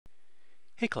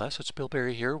Hey class, it's Bill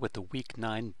Berry here with the Week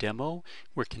 9 demo.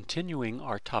 We're continuing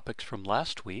our topics from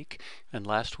last week, and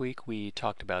last week we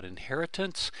talked about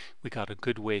inheritance. We got a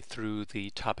good way through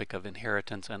the topic of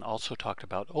inheritance and also talked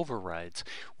about overrides.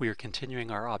 We are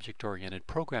continuing our object-oriented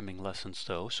programming lessons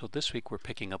though, so this week we're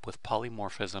picking up with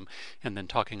polymorphism and then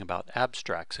talking about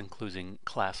abstracts, including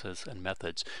classes and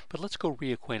methods. But let's go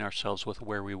reacquaint ourselves with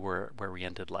where we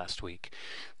ended last week.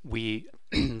 We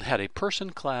had a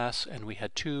person class and we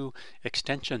had two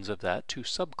extensions of that, two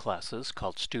subclasses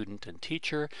called student and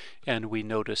teacher, and we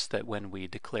noticed that when we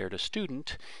declared a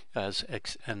student as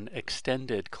an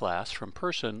extended class from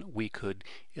person, we could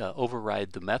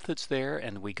override the methods there,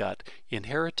 and we got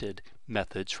inherited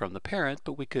methods from the parent,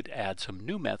 but we could add some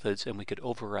new methods and we could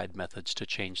override methods to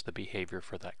change the behavior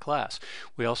for that class.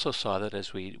 We also saw that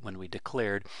when we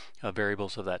declared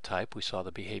variables of that type, we saw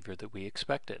the behavior that we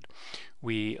expected.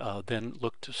 We then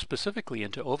looked specifically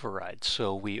into overrides.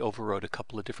 So we overrode a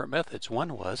couple of different methods.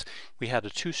 One was we had a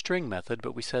toString method,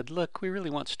 but we said, look, we really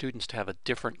want students to have a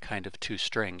different kind of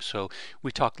toString. So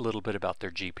we talked a little bit about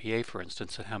their GPA, for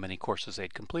instance, and how many courses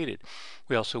they'd completed.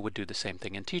 We also would do the same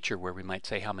thing in teacher, where we might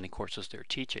say how many courses they're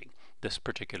teaching this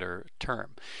particular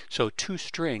term. So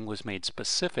toString was made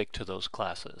specific to those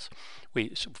classes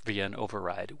via an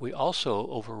override. We also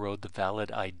overrode the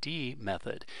valid ID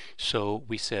method. So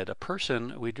we said a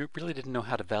person, we really didn't know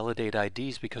how to validate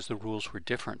IDs because the rules were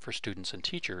different for students and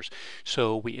teachers.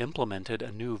 So we implemented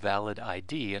a new valid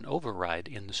ID, an override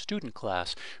in the student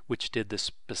class, which did the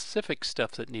specific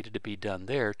stuff that needed to be done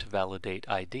there to validate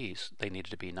IDs. They needed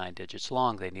to be 9 digits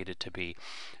long, they needed to be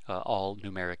all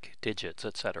numeric digits,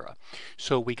 etc.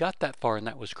 So we got that far and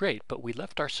that was great, but we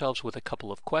left ourselves with a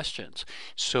couple of questions.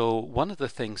 So one of the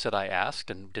things that I asked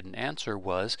and didn't answer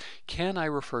was, can I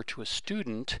refer to a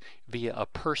student via a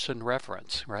person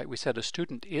reference, right? We said a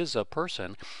student is a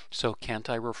person, so can't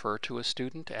I refer to a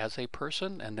student as a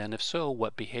person? And then if so,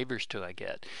 what behaviors do I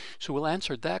get? So we'll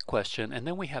answer that question, and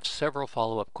then we have several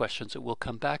follow-up questions that we'll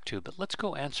come back to, but let's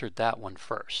go answer that one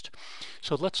first.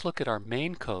 So let's look at our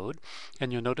main code,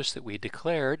 and you'll notice that we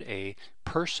declared a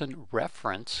person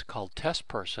reference called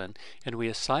testPerson, and we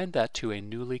assigned that to a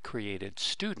newly created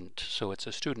student. So it's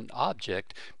a student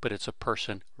object, but it's a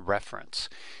person reference.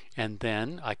 And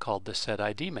then I called the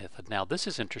setID method. Now this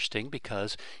is interesting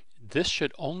because this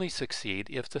should only succeed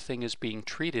if the thing is being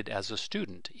treated as a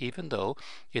student. Even though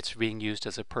it's being used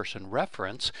as a person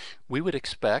reference, we would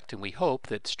expect and we hope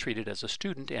that it's treated as a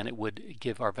student, and it would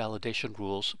give our validation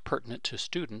rules pertinent to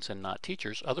students and not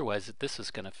teachers. Otherwise, this is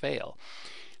going to fail.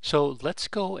 So let's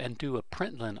go and do a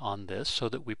println on this so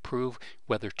that we prove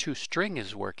whether toString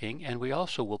is working, and we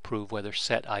also will prove whether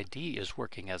setID is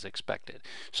working as expected.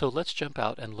 So let's jump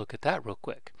out and look at that real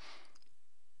quick.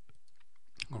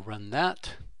 We'll run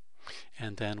that,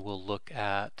 and then we'll look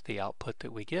at the output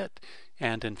that we get.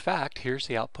 And in fact, here's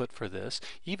the output for this.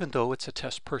 Even though it's a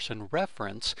testPerson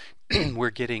reference,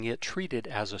 we're getting it treated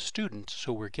as a student.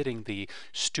 So we're getting the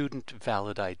student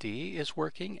valid ID is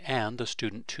working and the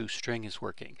student toString is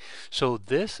working. So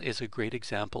this is a great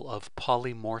example of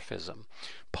polymorphism.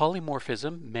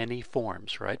 Polymorphism, many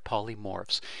forms, right?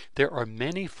 Polymorphs. There are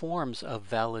many forms of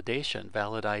validation,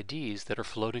 valid IDs that are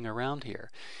floating around here.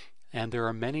 And there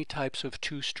are many types of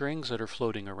toStrings that are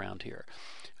floating around here.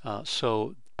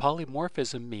 So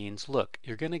polymorphism means, look,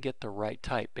 you're going to get the right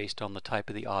type based on the type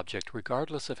of the object,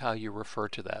 regardless of how you refer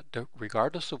to that,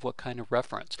 regardless of what kind of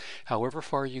reference. However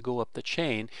far you go up the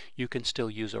chain, you can still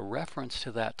use a reference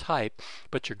to that type,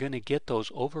 but you're going to get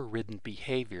those overridden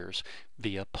behaviors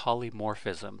via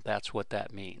polymorphism. That's what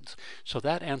that means. So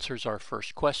that answers our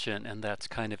first question, and that's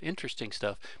kind of interesting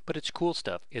stuff, but it's cool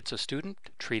stuff. It's a student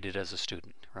treated as a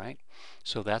student, right?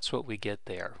 So that's what we get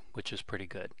there, which is pretty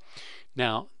good.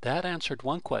 Now, that answered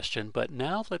one question, but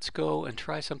now let's go and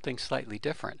try something slightly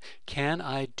different. Can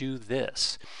I do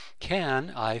this?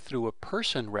 Can I, through a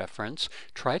person reference,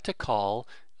 try to call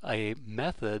a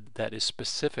method that is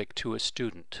specific to a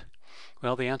student?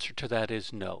 Well, the answer to that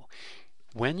is no.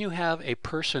 When you have a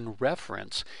person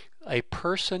reference, a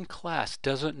person class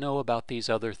doesn't know about these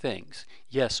other things.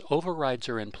 Yes, overrides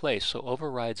are in place, so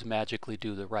overrides magically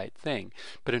do the right thing.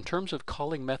 But in terms of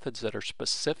calling methods that are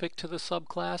specific to the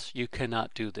subclass, you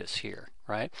cannot do this here,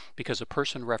 right? Because a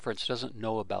person reference doesn't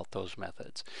know about those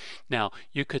methods. Now,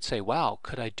 you could say, wow,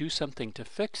 could I do something to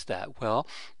fix that? Well,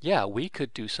 yeah, we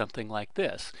could do something like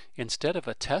this. Instead of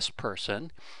a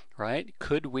testPerson, right,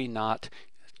 could we not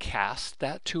cast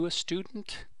that to a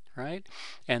student? Right?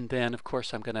 And then of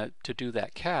course I'm gonna to do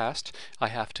that cast, I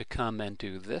have to come and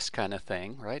do this kind of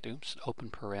thing, right? Oops, open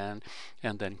paren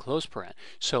and then close paren.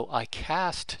 So I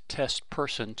cast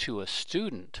testPerson to a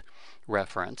student,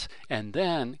 reference, and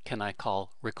then can I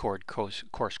call record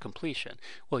course completion?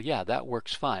 Well, yeah, that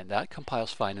works fine. That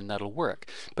compiles fine and that'll work.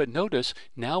 But notice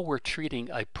now we're treating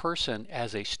a person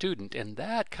as a student, and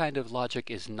that kind of logic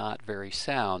is not very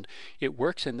sound. It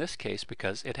works in this case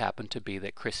because it happened to be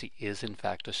that Chrissy is in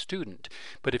fact a student.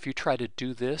 But if you try to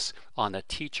do this on a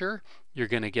teacher, you're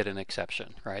going to get an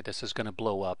exception, right? This is going to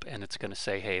blow up and it's going to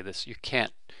say, hey, this you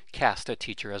can't cast a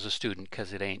teacher as a student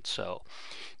because it ain't so.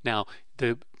 Now,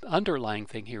 the underlying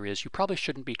thing here is you probably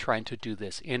shouldn't be trying to do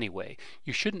this anyway.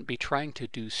 You shouldn't be trying to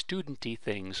do studenty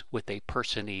things with a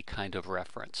person-y kind of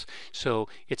reference. So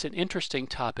it's an interesting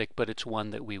topic, but it's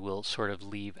one that we will sort of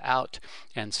leave out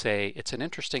and say it's an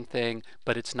interesting thing,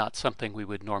 but it's not something we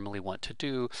would normally want to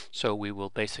do. So we will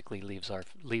basically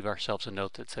leave ourselves a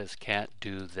note that says can't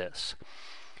do this.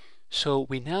 So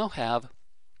we now have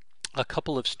a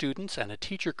couple of students and a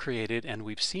teacher created, and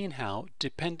we've seen how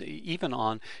depending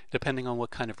on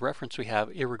what kind of reference we have,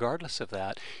 irregardless of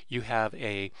that, you have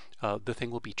the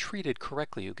thing will be treated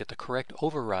correctly. You get the correct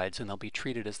overrides and they'll be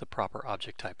treated as the proper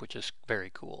object type, which is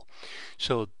very cool.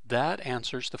 So that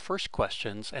answers the first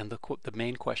questions and the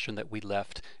main question that we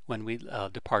left when we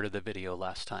departed the video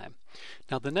last time.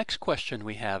 Now the next question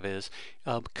we have is,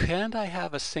 can I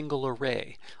have a single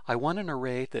array? I want an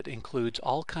array that includes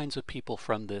all kinds of people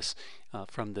from these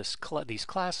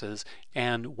classes,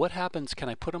 and what happens, can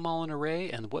I put them all in an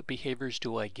array, and what behaviors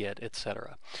do I get,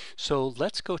 etc. So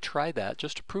let's go try that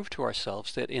just to prove to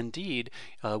ourselves that indeed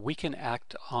we can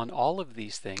act on all of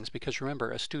these things, because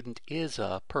remember, a student is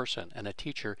a person and a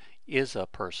teacher is a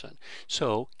person.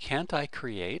 So can't I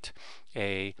create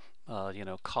a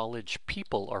college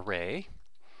people array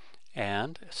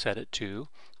and set it to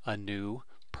a new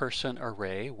person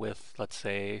array with, let's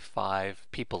say, 5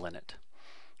 people in it,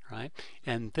 right?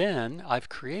 And then I've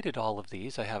created all of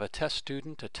these. I have a test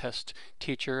student, a test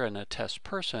teacher, and a test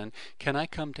person. Can I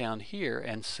come down here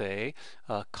and say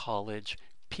college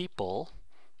people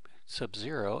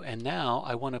sub-0, and now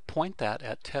I want to point that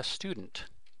at test student.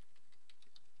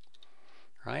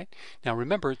 Right? Now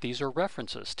remember, these are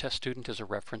references. Test student is a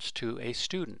reference to a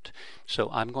student. So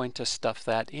I'm going to stuff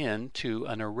that into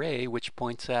an array which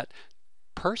points at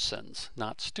persons,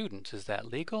 not students. Is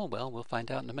that legal? Well, we'll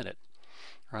find out in a minute.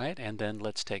 Right? And then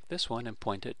let's take this one and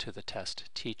point it to the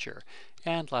test teacher.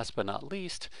 And last but not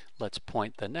least, let's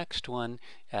point the next one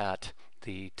at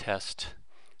the test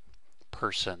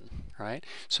person, right?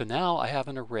 So now I have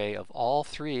an array of all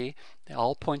 3,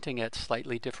 all pointing at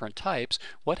slightly different types.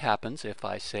 What happens if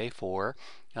I say for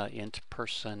int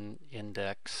person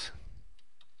index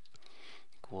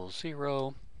equals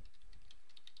 0,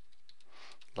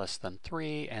 less than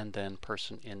 3, and then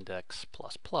person index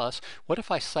plus plus? What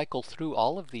if I cycle through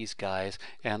all of these guys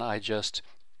and I just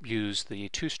use the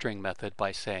toString method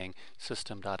by saying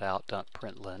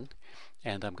system.out.println,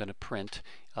 and I'm going to print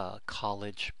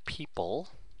college people,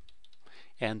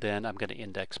 and then I'm going to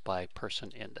index by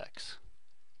person index.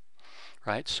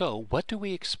 Right? So what do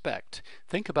we expect?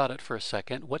 Think about it for a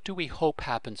second. What do we hope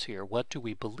happens here? What do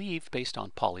we believe based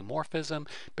on polymorphism,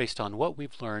 based on what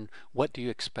we've learned? What do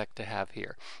you expect to have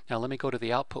here? Now let me go to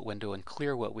the output window and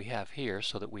clear what we have here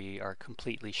so that we are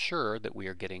completely sure that we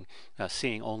are getting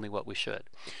seeing only what we should.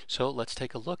 So let's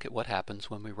take a look at what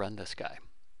happens when we run this guy.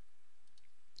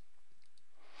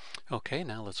 Okay,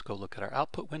 now let's go look at our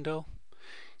output window.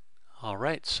 All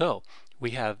right, so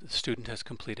we have the student has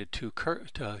completed two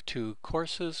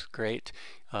courses. Great.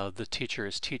 The teacher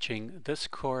is teaching this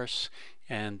course,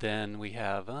 and then we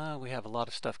have a lot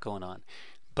of stuff going on.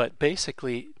 But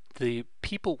basically, the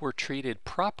people were treated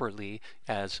properly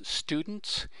as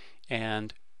students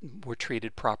and were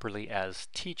treated properly as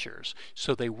teachers.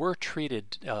 So they were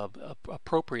treated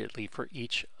appropriately for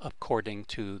each according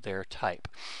to their type.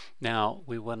 Now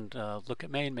we want to look at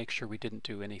main, make sure we didn't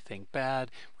do anything bad.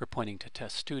 We're pointing to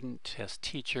test student, test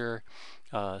teacher,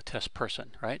 test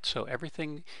person, right? So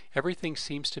everything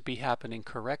seems to be happening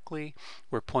correctly.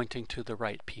 We're pointing to the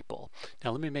right people.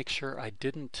 Now let me make sure I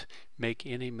didn't make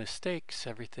any mistakes.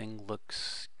 Everything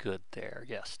looks good there.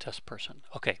 Yes, test person.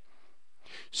 Okay.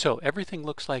 So everything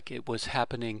looks like it was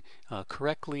happening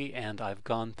correctly, and I've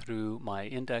gone through my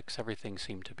index. Everything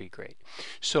seemed to be great.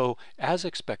 So as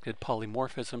expected,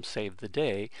 polymorphism saved the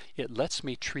day. It lets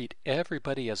me treat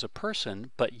everybody as a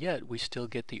person, but yet we still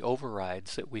get the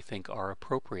overrides that we think are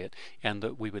appropriate and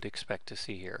that we would expect to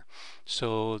see here.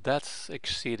 So that's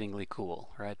exceedingly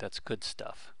cool, right? That's good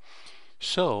stuff.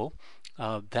 So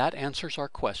that answers our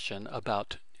question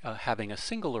about having a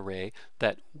single array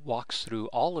that walks through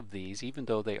all of these, even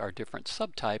though they are different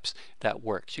subtypes, that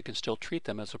works. You can still treat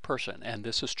them as a person, and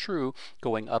this is true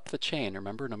going up the chain.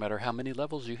 Remember, no matter how many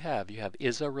levels you have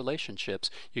is-a relationships.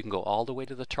 You can go all the way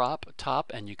to the top,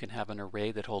 and you can have an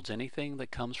array that holds anything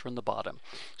that comes from the bottom.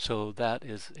 So that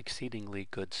is exceedingly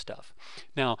good stuff.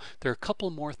 Now, there are a couple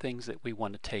more things that we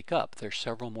want to take up. There's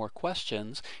several more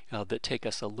questions that take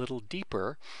us a little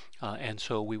deeper, and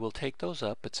so we will take those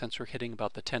up, but since we're hitting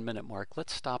about the 10-minute mark,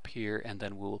 let's stop here and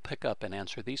then we will pick up and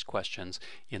answer these questions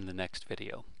in the next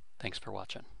video. Thanks for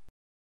watching.